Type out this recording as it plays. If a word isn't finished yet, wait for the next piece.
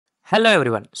Hello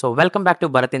everyone. So welcome back to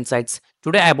Bharath.Insights.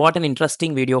 Today I brought an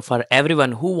interesting video for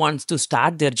everyone who wants to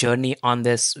start their journey on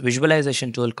this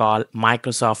visualization tool called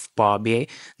Microsoft Power BI.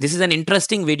 This is an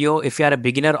interesting video if you are a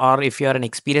beginner or if you are an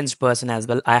experienced person as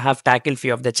well. I have tackled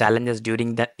few of the challenges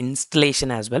during the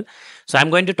installation as well. So I'm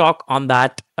going to talk on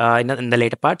that in the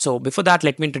later part. So before that,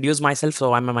 let me introduce myself.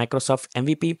 So I'm a Microsoft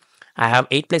MVP. I have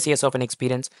 8+ years of an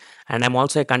experience, and I'm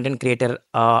also a content creator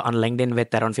on LinkedIn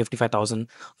with around 55,000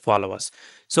 followers.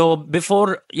 So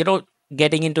before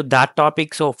getting into that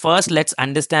topic, so first let's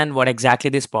understand what exactly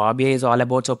this Power BI is all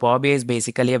about. So Power BI is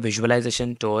basically a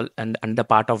visualization tool and the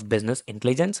part of business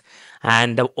intelligence,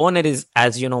 and the owner is,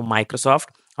 as you know, Microsoft.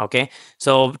 Okay,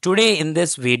 so today in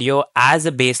this video, as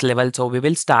a base level, so we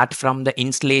will start from the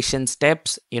installation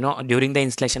steps. During the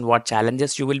installation, what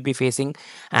challenges you will be facing,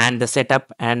 and the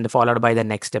setup, and followed by the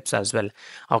next steps as well.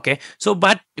 Okay, so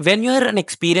but when you are an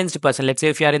experienced person, let's say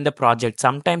if you are in the project,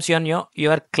 sometimes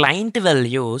your client will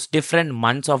use different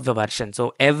months of the version.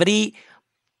 So every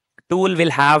tool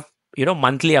will have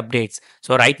monthly updates.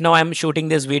 So right now I'm shooting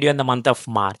this video in the month of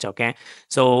March. Okay,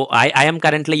 so I am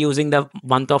currently using the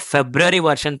month of February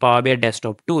version Power BI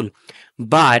desktop tool.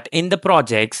 But in the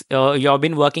projects, you have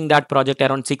been working that project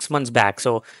around 6 months back.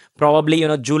 So probably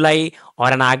July or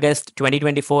an August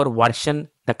 2024 version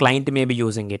the client may be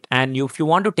using it. And if you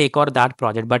want to take over that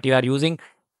project, but you are using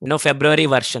February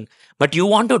version, but you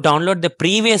want to download the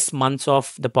previous months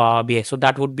of the Power BI, so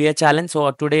that would be a challenge. So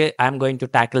today I'm going to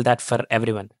tackle that for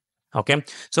everyone. Okay,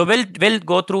 so we'll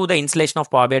go through the installation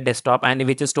of Power BI desktop, and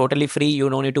which is totally free. You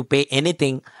don't need to pay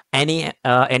anything, any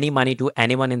money to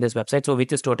anyone in this website. So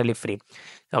which is totally free.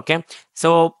 Okay,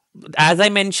 so as I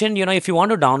mentioned, if you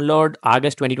want to download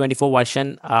August 2024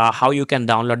 version, how you can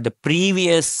download the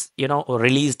previous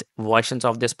released versions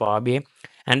of this Power BI.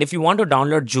 And if you want to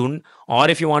download June, or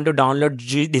if you want to download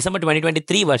December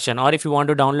 2023 version, or if you want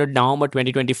to download November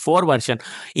 2024 version,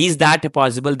 is that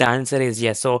possible? The answer is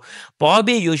yes. So Power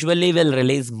BI usually will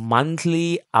release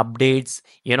monthly updates,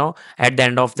 at the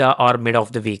end of the or mid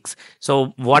of the weeks.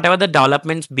 So whatever the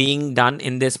developments being done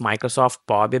in this Microsoft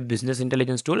Power BI business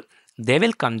intelligence tool, they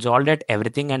will consolidate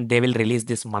everything and they will release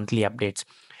these monthly updates.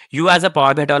 You as a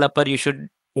Power BI developer, you should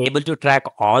be able to track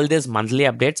all these monthly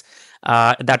updates.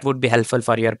 That would be helpful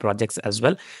for your projects as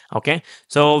well. Okay,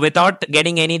 so without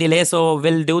getting any delay, so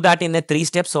we'll do that in the 3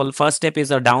 steps. So first step is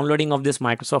the downloading of this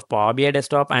Microsoft Power BI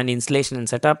desktop and installation and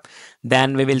setup.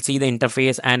 Then we will see the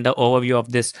interface and the overview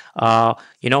of this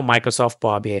Microsoft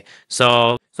Power BI.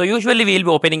 So usually we'll be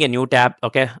opening a new tab.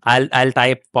 Okay, I'll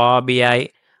type Power BI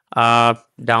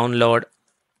download.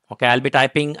 Okay, I'll be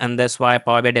typing, and that's why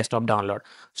Power BI desktop download.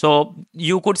 So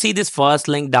you could see this first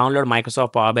link, download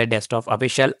Microsoft Power BI desktop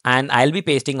official, and I'll be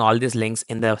pasting all these links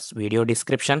in the video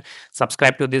description.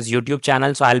 Subscribe to this YouTube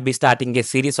channel. So I'll be starting a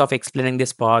series of explaining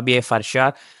this Power BI for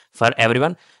sure for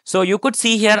everyone. So you could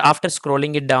see here, after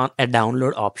scrolling it down, a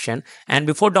download option, and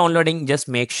before downloading, just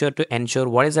make sure to ensure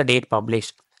what is the date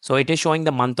published. So it is showing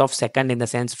the month of second, in the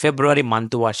sense February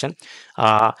month version.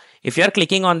 If you are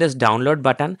clicking on this download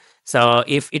button, so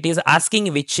if it is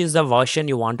asking which is the version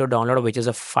you want to download, or which is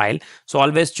a file, so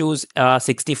always choose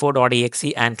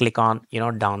 64.exe and click on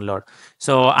download.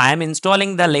 So I am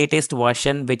installing the latest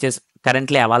version, which is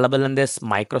currently available in this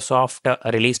Microsoft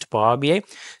released Power BI.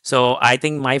 So I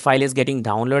think my file is getting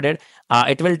downloaded.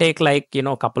 It will take like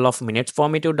a couple of minutes for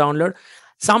me to download.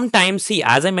 Sometimes, see,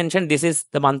 as I mentioned, this is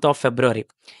the month of February.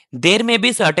 There may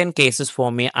be certain cases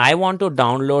for me. I want to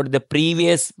download the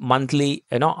previous monthly,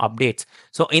 updates.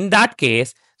 So in that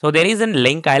case, so there is a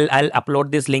link. I'll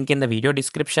upload this link in the video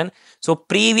description. So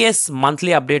previous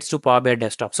monthly updates to Power BI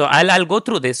desktop. So I'll go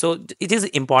through this. So it is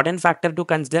important factor to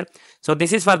consider. So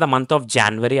this is for the month of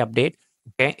January update.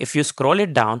 Okay, if you scroll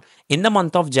it down, in the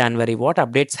month of January, what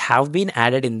updates have been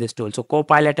added in this tool? So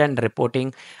Copilot and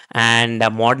reporting and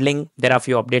modeling, there are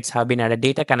few updates have been added,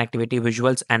 data connectivity,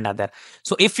 visuals, and other.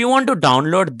 So if you want to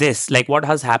download this, like what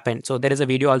has happened, so there is a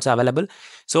video also available.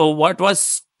 So what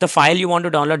was the file you want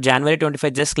to download? January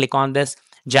 25, just click on this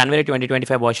January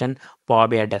 2025 version Power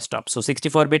BI desktop. So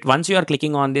 64-bit, once you are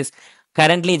clicking on this,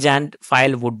 currently Jan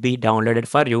file would be downloaded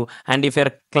for you. And if your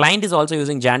client is also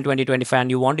using Jan 2025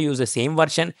 and you want to use the same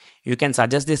version, you can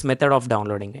suggest this method of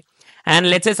downloading it.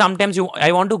 And let's say sometimes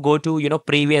I want to go to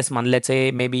previous month, let's say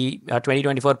maybe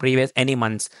 2024 previous any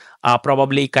months,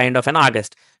 probably kind of an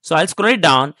August. So I'll scroll it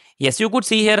down. Yes, you could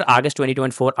see here August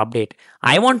 2024 update.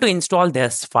 I want to install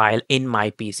this file in my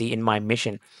PC, in my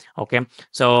machine. Okay,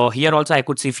 so here also I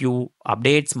could see few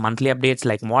updates, monthly updates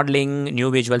like modeling, new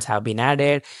visuals have been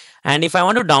added. And if I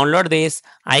want to download this,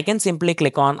 I can simply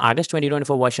click on August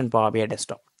 2024 version Power BI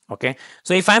desktop. Okay,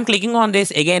 so if I'm clicking on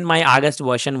this again, my August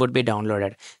version would be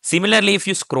downloaded. Similarly, if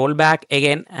you scroll back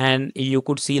again, and you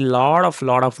could see lot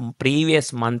of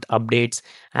previous month updates,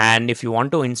 and if you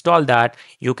want to install that,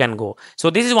 you can go. So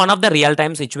this is one of the real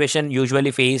time situation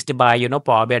usually faced by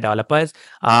Power BI developers.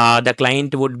 The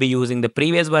client would be using the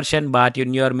previous version, but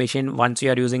in your machine, once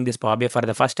you are using this Power BI for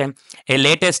the first time, a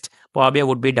latest Power BI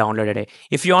would be downloaded.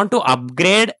 If you want to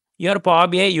upgrade your Power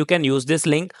BI, you can use this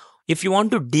link. If you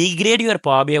want to degrade your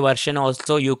Power BI version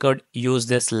also, you could use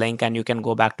this link, and you can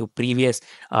go back to previous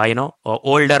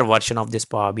older version of this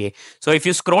Power BI. So if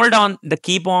you scroll down, it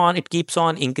keeps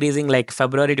on increasing, like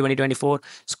February 2024.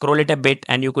 Scroll it a bit,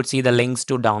 and you could see the links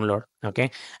to download.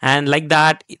 Okay, and like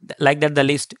that the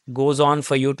list goes on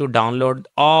for you to download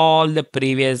all the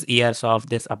previous years of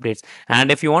this updates.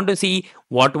 And if you want to see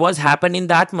what was happened in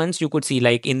that month, you could see,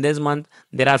 like, in this month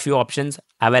there are few options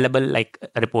available, like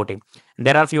reporting.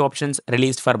 There are few options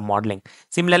released for modeling.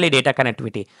 Similarly, data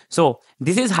connectivity. So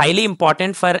this is highly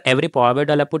important for every Power BI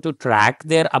developer to track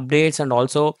their updates, and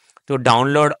also to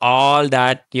download all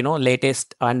that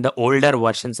latest and the older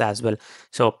versions as well.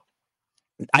 So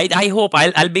I hope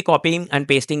I'll be copying and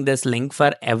pasting this link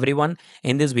for everyone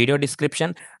in this video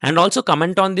description. And also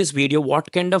comment on this video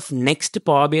what kind of next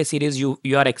Power BI series you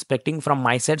are expecting from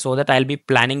my side, so that I'll be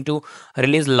planning to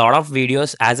release a lot of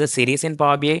videos as a series in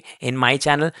Power BI in my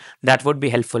channel. That would be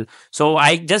helpful. So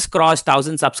I just crossed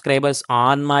 1,000 subscribers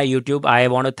on my YouTube. I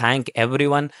want to thank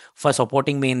everyone for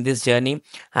supporting me in this journey.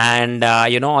 And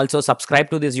also subscribe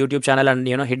to this YouTube channel, and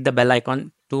hit the bell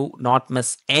icon to not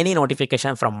miss any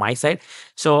notification from my side.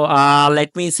 So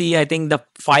let me see. I think the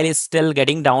file is still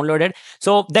getting downloaded.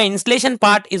 So the installation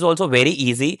part is also very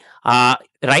easy.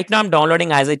 Right now I'm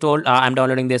downloading, as I told, I'm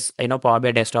downloading this Power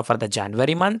BI desktop for the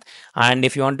January month. And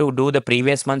if you want to do the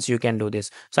previous months, you can do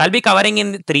this. So I'll be covering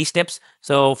in 3 steps.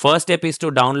 So first step is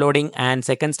to downloading, and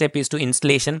second step is to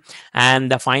installation,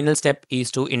 and the final step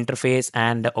is to interface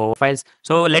and over files.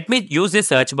 So let me use this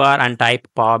search bar and type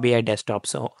Power BI desktop.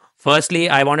 So firstly,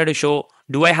 I wanted to show,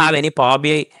 do I have any Power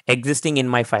BI existing in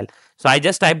my file? So I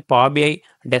just type Power BI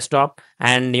desktop,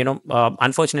 and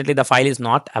unfortunately the file is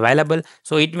not available.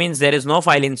 So it means there is no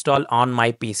file installed on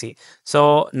my PC.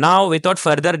 So now, without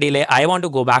further delay, I want to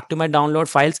go back to my download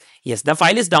files. Yes, the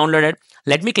file is downloaded.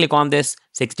 Let me click on this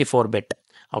 64-bit.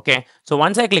 Okay, so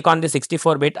once I click on the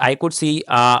 64-bit, I could see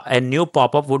a new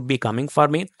pop-up would be coming for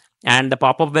me, and the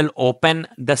pop-up will open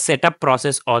the setup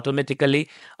process automatically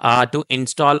to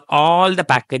install all the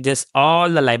packages, all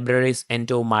the libraries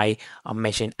into my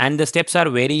machine. And the steps are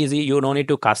very easy. You don't need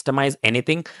to customize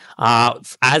anything.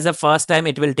 As a first time,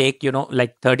 it will take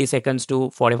like 30 seconds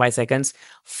to 45 seconds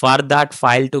for that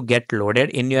file to get loaded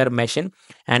in your machine,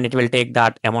 and it will take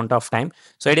that amount of time.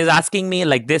 So it is asking me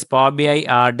like this: Power BI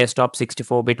desktop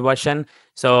 64-bit version.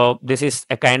 So this is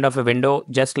a kind of a window.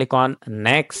 Just click on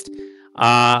next.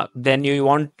 Then you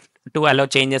want to allow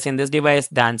changes in this device.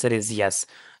 The answer is yes.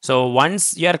 So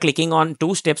once you are clicking on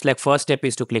 2 steps, like first step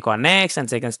is to click on next, and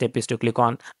second step is to click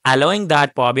on allowing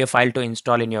that Power BI file to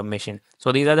install in your machine.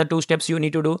 So these are the 2 steps you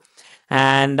need to do.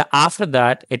 And after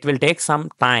that, it will take some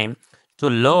time to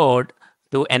load,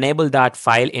 to enable that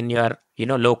file in your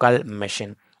local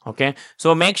machine. Okay,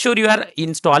 so make sure you are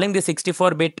installing the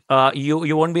 64-bit.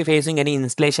 You won't be facing any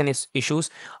installation issues.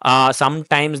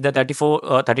 Sometimes the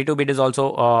 32-bit is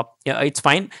also yeah, it's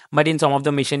fine, but in some of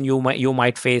the machine you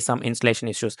might face some installation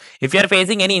issues. If you are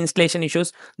facing any installation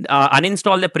issues,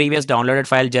 uninstall the previous downloaded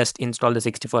file. Just install the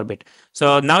 64-bit.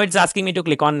 So now it's asking me to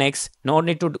click on next. No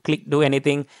need to do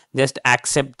anything. Just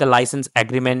accept the license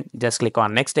agreement. Just click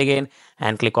on next again,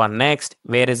 and click on next.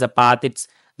 Where is the path? It's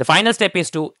the final step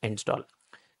is to install.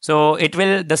 So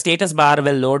the status bar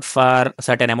will load for a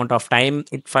certain amount of time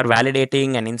for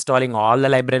validating and installing all the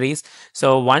libraries.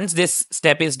 So once this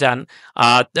step is done,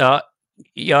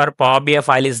 your Power BI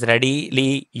file is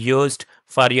readily used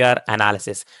for your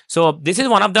analysis. So this is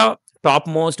one of the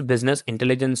topmost business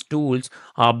intelligence tools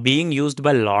being used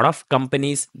by a lot of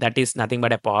companies. That is nothing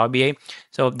but a Power BI.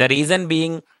 So the reason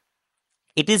being,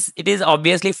 it is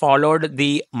obviously followed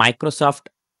the Microsoft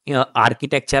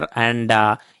architecture and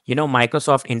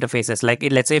Microsoft interfaces. Like,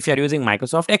 let's say if you're using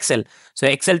Microsoft Excel, so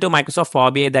Excel to Microsoft Power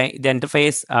BI, the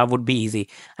interface would be easy.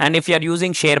 And if you're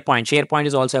using SharePoint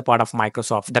is also a part of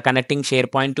Microsoft. The connecting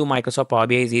SharePoint to Microsoft Power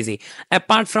BI is easy,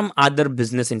 apart from other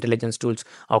business intelligence tools.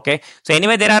 Okay, so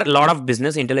anyway, there are a lot of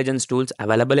business intelligence tools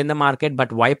available in the market,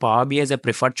 but why Power BI is a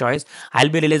preferred choice, I'll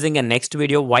be releasing a next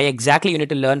video why exactly you need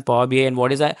to learn Power BI, and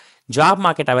what is a job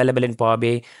market available in Power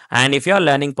BI. And if you're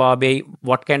learning Power BI,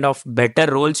 what kind of better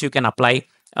roles you can apply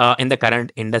in the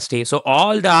current industry. So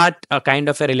all that kind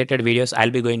of a related videos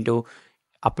I'll be going to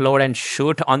upload and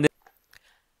shoot on this.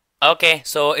 Okay,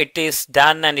 so it is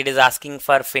done and it is asking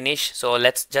for finish. So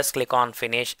let's just click on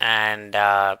finish and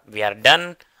we are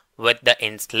done with the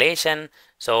installation.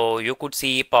 So you could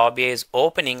see Power BI is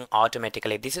opening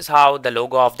automatically. This is how the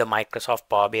logo of the Microsoft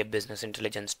Power BI Business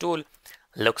Intelligence tool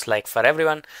looks like for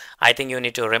everyone. I think you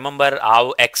need to remember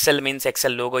how Excel means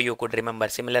Excel logo. You could remember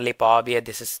similarly Power BI.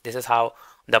 This is how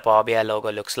the Power BI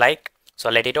logo looks like. So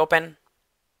let it open.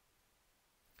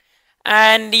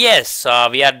 And yes,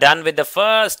 we are done with the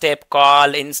first step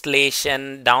called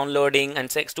installation, downloading, and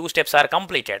two steps are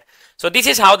completed. So this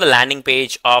is how the landing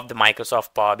page of the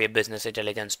Microsoft Power BI Business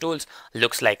Intelligence Tools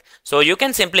looks like. So you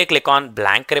can simply click on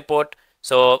blank report.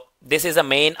 So this is the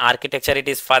main architecture. It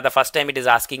is for the first time it is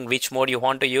asking which mode you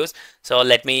want to use. So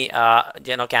let me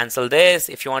cancel this.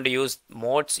 If you want to use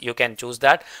modes, you can choose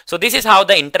that. So this is how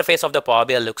the interface of the Power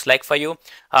BI looks like for you.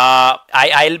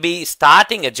 I'll be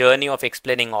starting a journey of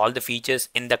explaining all the features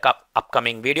in the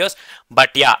upcoming videos.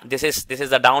 But yeah, this is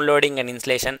the downloading and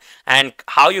installation and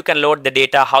how you can load the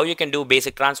data, how you can do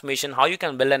basic transformation, how you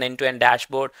can build an end-to-end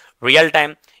dashboard real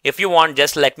time. If you want,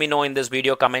 just let me know in this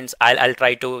video comments. I'll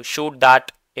try to shoot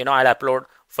that. I'll upload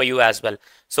for you as well.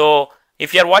 So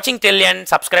if you're watching till the end,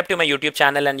 subscribe to my YouTube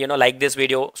channel and like this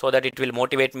video so that it will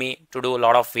motivate me to do a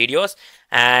lot of videos.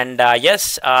 And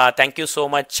yes, thank you so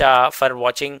much for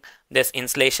watching this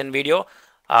installation video.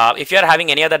 If you're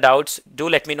having any other doubts, do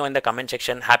let me know in the comment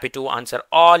section. Happy to answer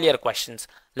all your questions.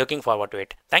 Looking forward to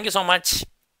it. Thank you so much.